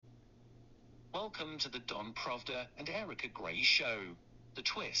Welcome to the Don Provda and Erica Gray Show. The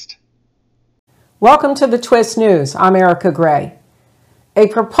Twist. Welcome to the Twist News. I'm Erica Gray. A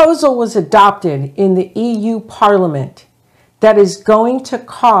proposal was adopted in the EU Parliament that is going to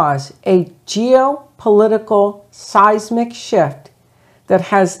cause a geopolitical seismic shift that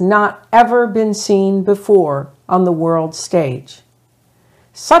has not ever been seen before on the world stage.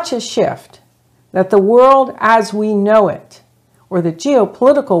 Such a shift that the world as we know it, or the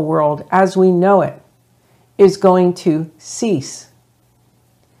geopolitical world as we know it, is going to cease.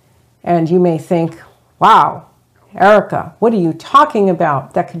 And you may think, wow, Erica, what are you talking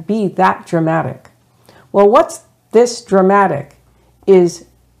about that could be that dramatic? Well, what's this dramatic is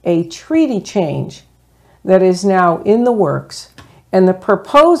a treaty change that is now in the works. And the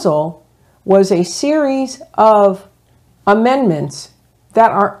proposal was a series of amendments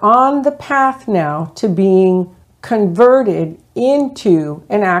that are on the path now to being converted into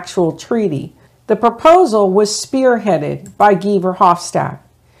an actual treaty. The proposal was spearheaded by Guy Verhofstadt.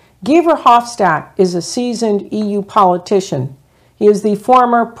 Guy Verhofstadt is a seasoned EU politician. He is the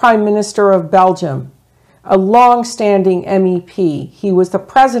former Prime Minister of Belgium, a long-standing MEP. He was the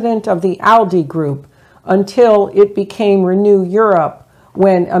president of the ALDE group until it became Renew Europe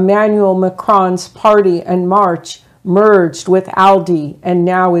when Emmanuel Macron's party in March merged with ALDE and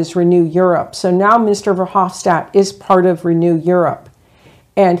now is Renew Europe. So now Mr. Verhofstadt is part of Renew Europe.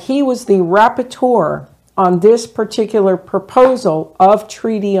 And he was the rapporteur on this particular proposal of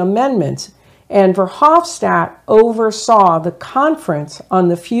treaty amendments. And Verhofstadt oversaw the conference on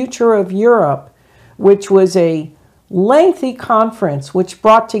the future of Europe, which was a lengthy conference which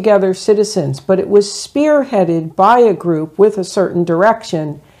brought together citizens, but it was spearheaded by a group with a certain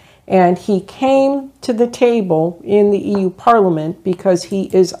direction. And he came to the table in the EU Parliament because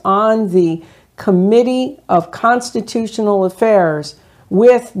he is on the Committee of Constitutional Affairs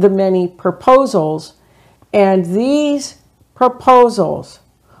with the many proposals. And these proposals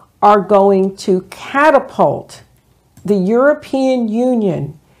are going to catapult the European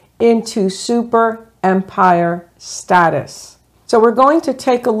Union into super empire status. So we're going to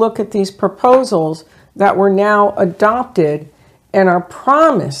take a look at these proposals that were now adopted and are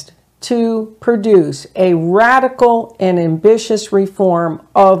promised to produce a radical and ambitious reform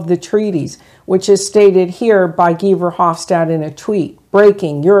of the treaties, which is stated here by Guy Verhofstadt in a tweet.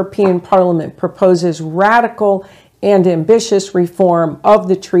 Breaking: European Parliament proposes radical and ambitious reform of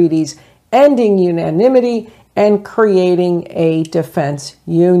the treaties, ending unanimity and creating a defense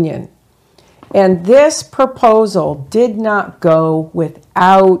union. And this proposal did not go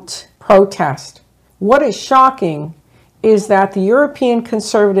without protest. What is shocking is that the European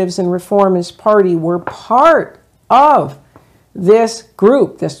Conservatives and Reformist Party were part of this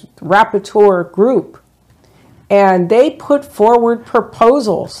group, this rapporteur group, and they put forward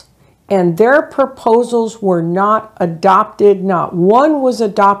proposals, and their proposals were not adopted. Not one was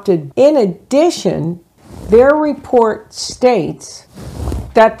adopted. In addition, their report states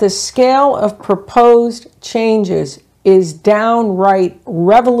that the scale of proposed changes is downright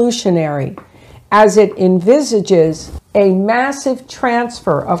revolutionary, as it envisages a massive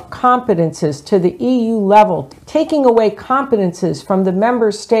transfer of competences to the EU level, taking away competences from the member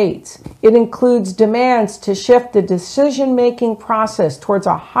states. It includes demands to shift the decision-making process towards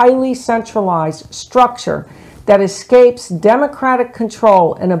a highly centralized structure that escapes democratic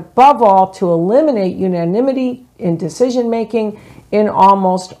control, and above all, to eliminate unanimity in decision-making in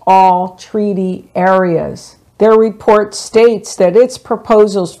almost all treaty areas. Their report states that its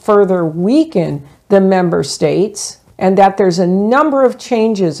proposals further weaken the member states and that there's a number of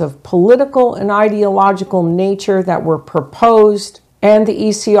changes of political and ideological nature that were proposed, and the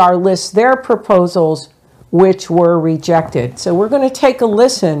ECR lists their proposals which were rejected. So we're going to take a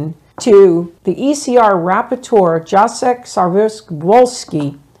listen to the ECR rapporteur, Jacek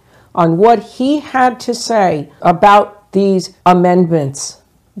Sarwierz-Wolski, on what he had to say about these amendments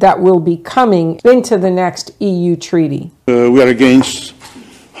that will be coming into the next EU treaty. We are against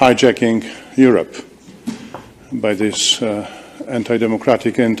hijacking Europe by this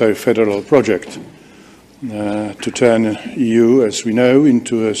anti-democratic, anti-federal project to turn EU, as we know,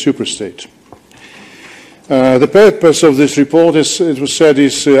 into a superstate. The purpose of this report, as it was said,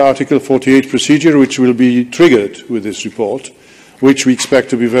 is Article 48 procedure, which will be triggered with this report, which we expect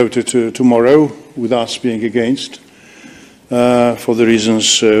to be voted tomorrow, with us being against, for the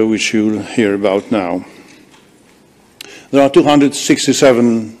reasons which you'll hear about now. There are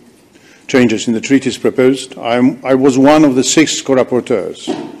 267 changes in the treaties proposed. I was one of the 6 co-rapporteurs,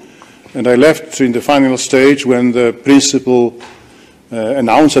 and I left in the final stage when the principle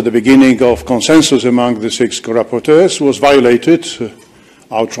announced at the beginning of consensus among the 6 co-rapporteurs was violated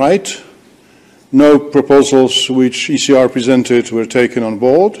outright, No proposals which ECR presented were taken on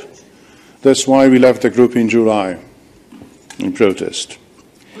board. That's why we left the group in July in protest.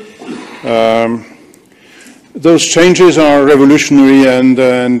 Those changes are revolutionary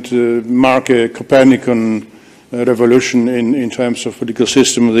and mark a Copernican revolution in terms of political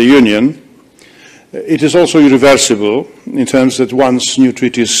system of the Union. It is also irreversible in terms that once new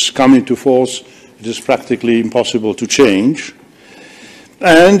treaties come into force, it is practically impossible to change.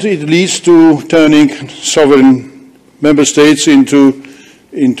 And it leads to turning sovereign member states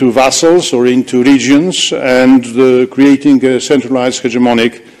into vassals or into regions and creating a centralized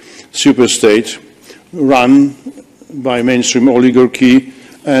hegemonic superstate run by mainstream oligarchy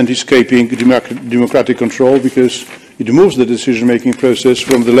and escaping democratic control because it moves the decision-making process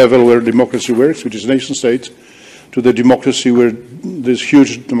from the level where democracy works, which is nation state, to the democracy where there's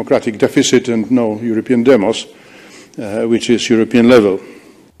huge democratic deficit and no European demos, which is European level.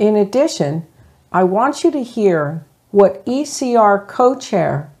 In addition, I want you to hear what ECR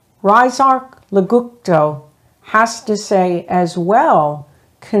co-chair Ryzhar Legutko has to say as well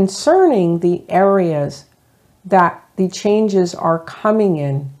concerning the areas that the changes are coming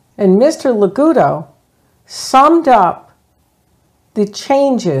in. And Mr. Legutko summed up the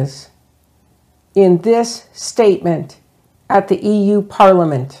changes in this statement at the EU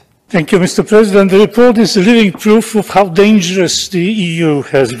Parliament. Thank you, Mr. President. The report is a living proof of how dangerous the EU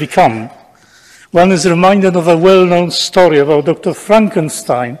has become. One is reminded of a well-known story about Dr.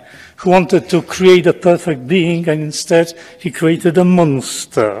 Frankenstein, who wanted to create a perfect being, and instead he created a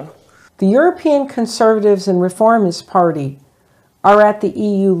monster. The European Conservatives and Reformist Party are at the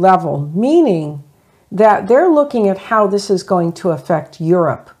EU level, meaning that they're looking at how this is going to affect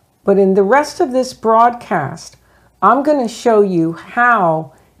Europe. But in the rest of this broadcast, I'm going to show you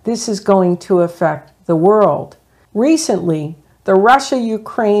how this is going to affect the world. Recently, the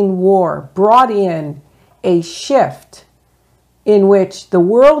Russia-Ukraine war brought in a shift in which the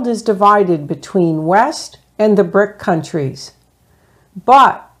world is divided between West and the BRIC countries.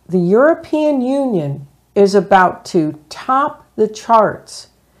 But the European Union is about to top the charts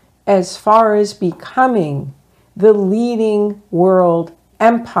as far as becoming the leading world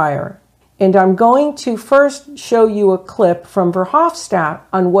empire. And I'm going to first show you a clip from Verhofstadt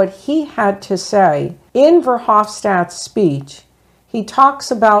on what he had to say. In Verhofstadt's speech, he talks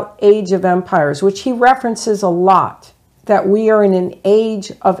about age of empires, which he references a lot, that we are in an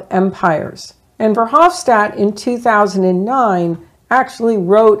age of empires. And Verhofstadt in 2009 actually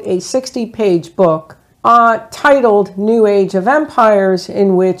wrote a 60-page book titled New Age of Empires,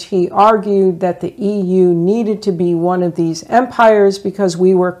 in which he argued that the EU needed to be one of these empires because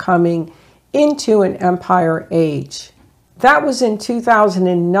we were coming into an empire age. That was in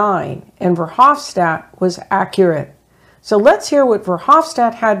 2009, and Verhofstadt was accurate. So let's hear what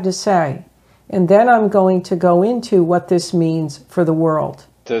Verhofstadt had to say, and then I'm going to go into what this means for the world.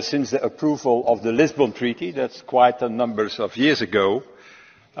 Since the approval of the Lisbon Treaty, that's quite a number of years ago,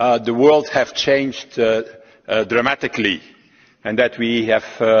 the world has changed dramatically, and that we have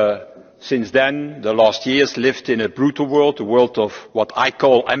since then, the last years, lived in a brutal world, a world of what I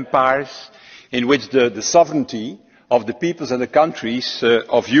call empires, in which the sovereignty of the peoples and the countries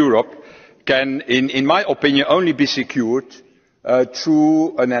of Europe can, in my opinion, only be secured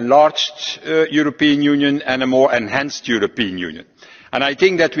through an enlarged European Union and a more enhanced European Union. And I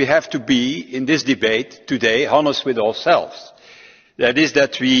think that we have to be, in this debate today, honest with ourselves. That is,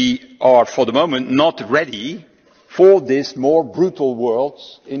 that we are, for the moment, not ready for this more brutal world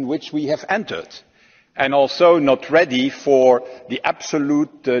in which we have entered. And also not ready for the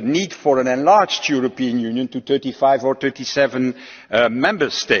absolute need for an enlarged European Union to 35 or 37 member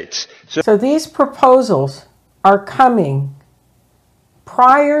states. So these proposals are coming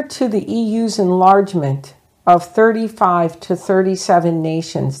prior to the EU's enlargement of 35 to 37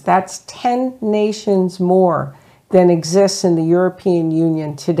 nations. That's 10 nations more than exists in the European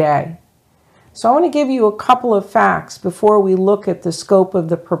Union today. So I want to give you a couple of facts before we look at the scope of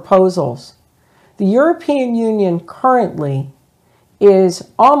the proposals. The European Union currently is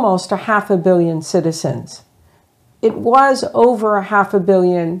almost 500 million citizens. It was over 500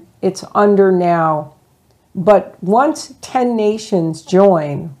 million, it's under now. But once 10 nations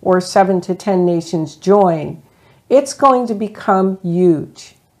join, or 7 to 10 nations join, it's going to become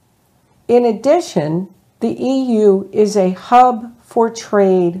huge. In addition, the EU is a hub for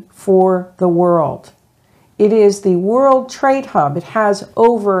trade for the world. It is the world trade hub. It has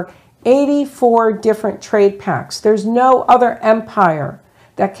over 84 different trade pacts. There's no other empire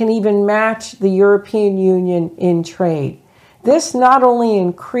that can even match the European Union in trade. This not only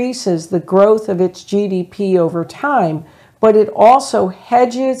increases the growth of its GDP over time, but it also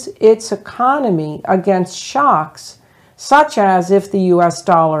hedges its economy against shocks, such as if the US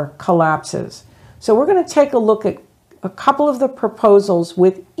dollar collapses. So we're going to take a look at a couple of the proposals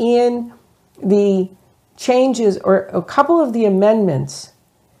within the changes, or a couple of the amendments,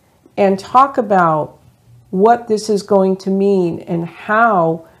 and talk about what this is going to mean and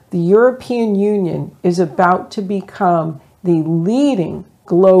how the European Union is about to become the leading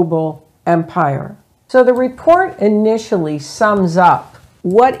global empire. So the report initially sums up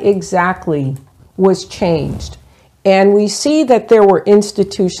what exactly was changed. And we see that there were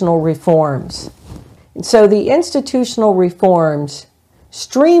institutional reforms. And so the institutional reforms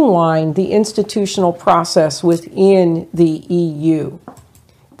streamlined the institutional process within the EU.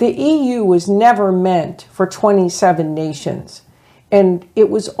 The EU was never meant for 27 nations, and it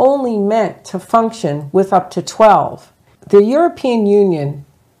was only meant to function with up to 12. The European Union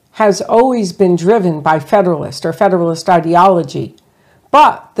has always been driven by federalist or federalist ideology,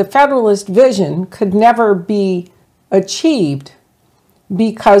 but the federalist vision could never be achieved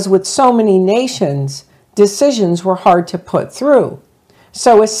because with so many nations, decisions were hard to put through.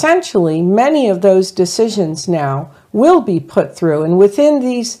 So essentially, many of those decisions now will be put through, and within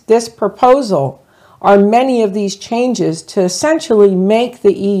this proposal are many of these changes to essentially make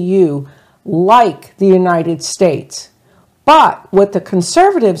the EU like the United States. But what the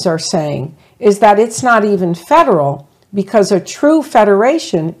conservatives are saying is that it's not even federal, because a true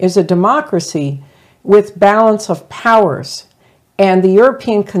federation is a democracy with balance of powers. And the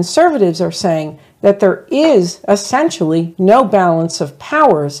European conservatives are saying that there is essentially no balance of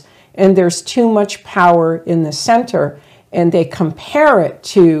powers, and there's too much power in the center, and they compare it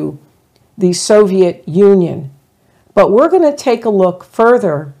to the Soviet Union. But we're going to take a look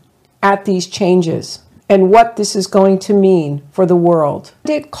further at these changes and what this is going to mean for the world.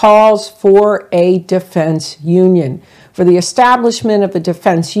 It calls for a defense union, for the establishment of a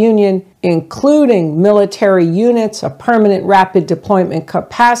defense union, including military units, a permanent rapid deployment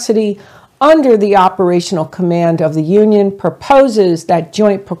capacity, under the operational command of the Union, proposes that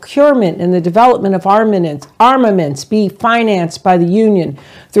joint procurement and the development of armaments be financed by the Union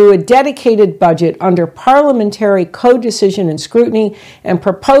through a dedicated budget under parliamentary co-decision and scrutiny, and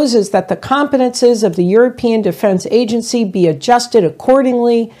proposes that the competences of the European Defence Agency be adjusted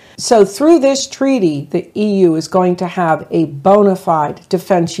accordingly. So through this treaty, the EU is going to have a bona fide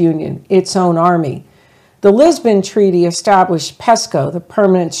defense union, its own army. The Lisbon Treaty established PESCO, the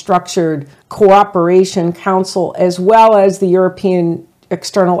Permanent Structured Cooperation Council, as well as the European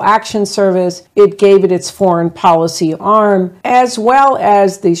External Action Service. It gave it its foreign policy arm, as well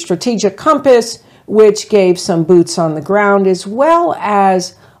as the Strategic Compass, which gave some boots on the ground, as well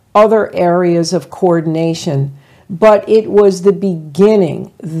as other areas of coordination. But it was the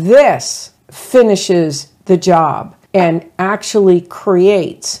beginning. This finishes the job and actually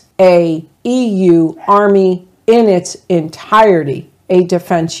creates a EU army in its entirety, a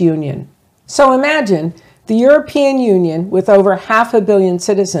defense union. So imagine the European Union with over 500 million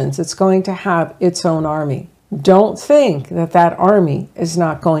citizens. It's going to have its own army. Don't think that that army is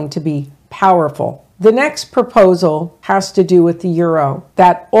not going to be powerful. The next proposal has to do with the euro,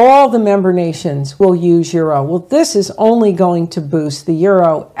 that all the member nations will use euro. Well, this is only going to boost the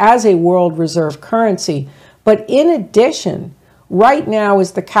euro as a world reserve currency. But in addition, right now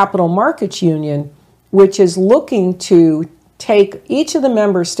is the Capital Markets Union, which is looking to take each of the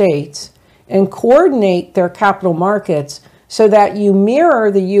member states and coordinate their capital markets so that you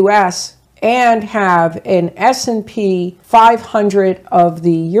mirror the US and have an S&P 500 of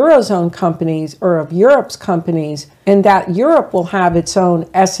the Eurozone companies, or of Europe's companies, and that Europe will have its own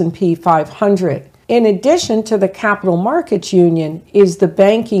S&P 500. In addition to the Capital Markets Union is the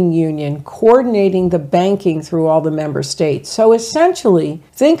Banking Union, coordinating the banking through all the member states. So essentially,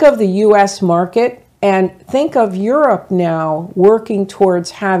 think of the US market and think of Europe now working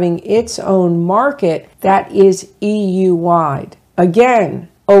towards having its own market that is EU-wide. Again,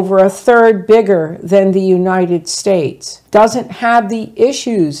 over a third bigger than the United States. Doesn't have the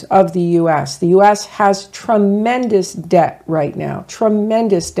issues of the US. The US has tremendous debt right now,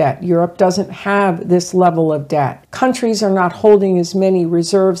 tremendous debt. Europe doesn't have this level of debt. Countries are not holding as many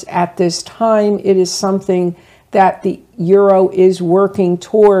reserves at this time. It is something that the euro is working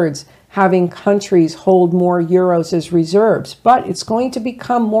towards, having countries hold more euros as reserves. But it's going to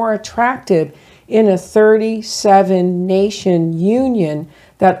become more attractive in a 37-nation union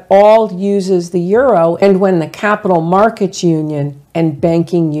that all uses the euro, and when the Capital Markets Union and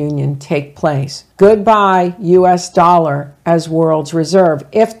Banking Union take place. Goodbye, US dollar as world's reserve.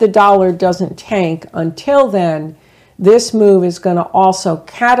 If the dollar doesn't tank until then, this move is going to also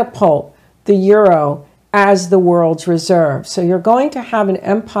catapult the euro as the world's reserve. So you're going to have an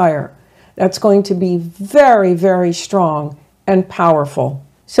empire that's going to be very, very strong and powerful.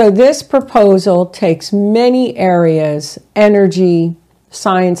 So this proposal takes many areas, energy,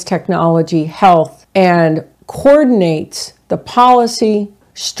 science, technology, health, and coordinates the policy,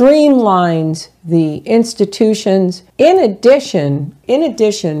 streamlines the institutions. In addition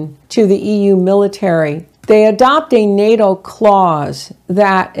to the EU military, they adopt a NATO clause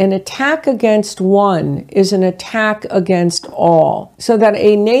that an attack against one is an attack against all, so that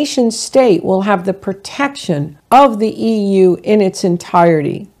a nation state will have the protection of the EU in its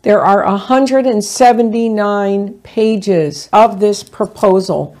entirety. There are 179 pages of this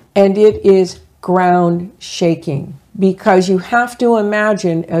proposal, and it is ground shaking, because you have to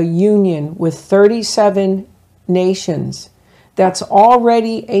imagine a union with 37 nations that's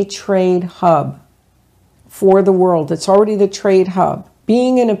already a trade hub for the world. It's already the trade hub,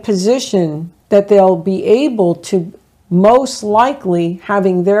 being in a position that they'll be able to most likely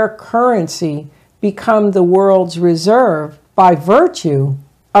having their currency become the world's reserve by virtue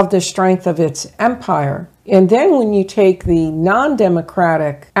of the strength of its empire. And then when you take the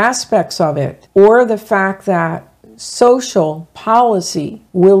non-democratic aspects of it, or the fact that social policy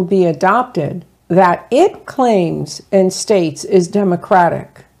will be adopted that it claims and states is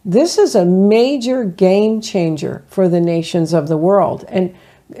democratic, this is a major game changer for the nations of the world. And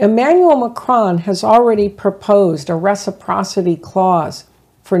Emmanuel Macron has already proposed a reciprocity clause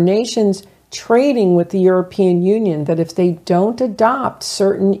for nations trading with the European Union, that if they don't adopt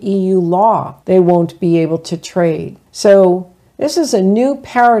certain EU law, they won't be able to trade. So this is a new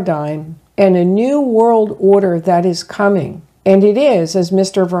paradigm and a new world order that is coming. And it is, as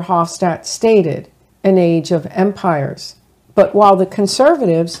Mr. Verhofstadt stated, an age of empires. But while the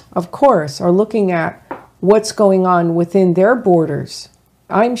conservatives, of course, are looking at what's going on within their borders,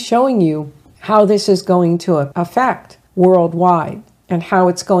 I'm showing you how this is going to affect worldwide and how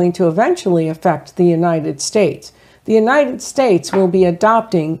it's going to eventually affect the United States. The United States will be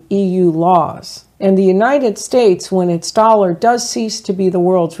adopting EU laws. And the United States, when its dollar does cease to be the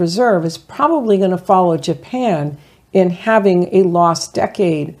world's reserve, is probably going to follow Japan in having a lost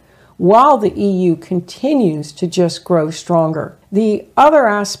decade while the EU continues to just grow stronger. The other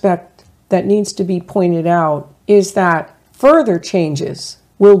aspect that needs to be pointed out is that further changes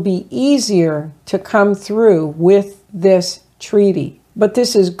will be easier to come through with this treaty. But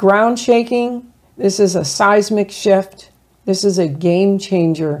this is ground shaking. This is a seismic shift. This is a game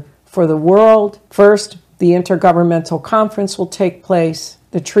changer for the world. First, the Intergovernmental Conference will take place.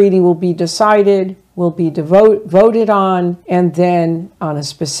 The treaty will be decided, will be voted on, and then on a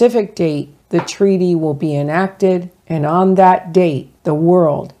specific date, the treaty will be enacted. And on that date, the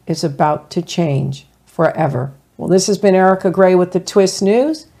world is about to change forever. Well, this has been Erica Gray with the Twist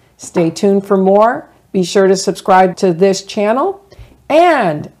News. Stay tuned for more. Be sure to subscribe to this channel.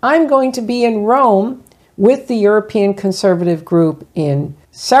 And I'm going to be in Rome with the European Conservative Group in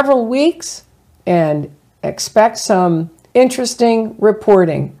several weeks, and expect some interesting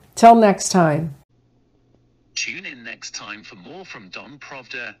reporting. Till next time. Tune in next time for more from Don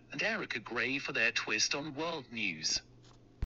Provda and Erica Gray for their twist on world news.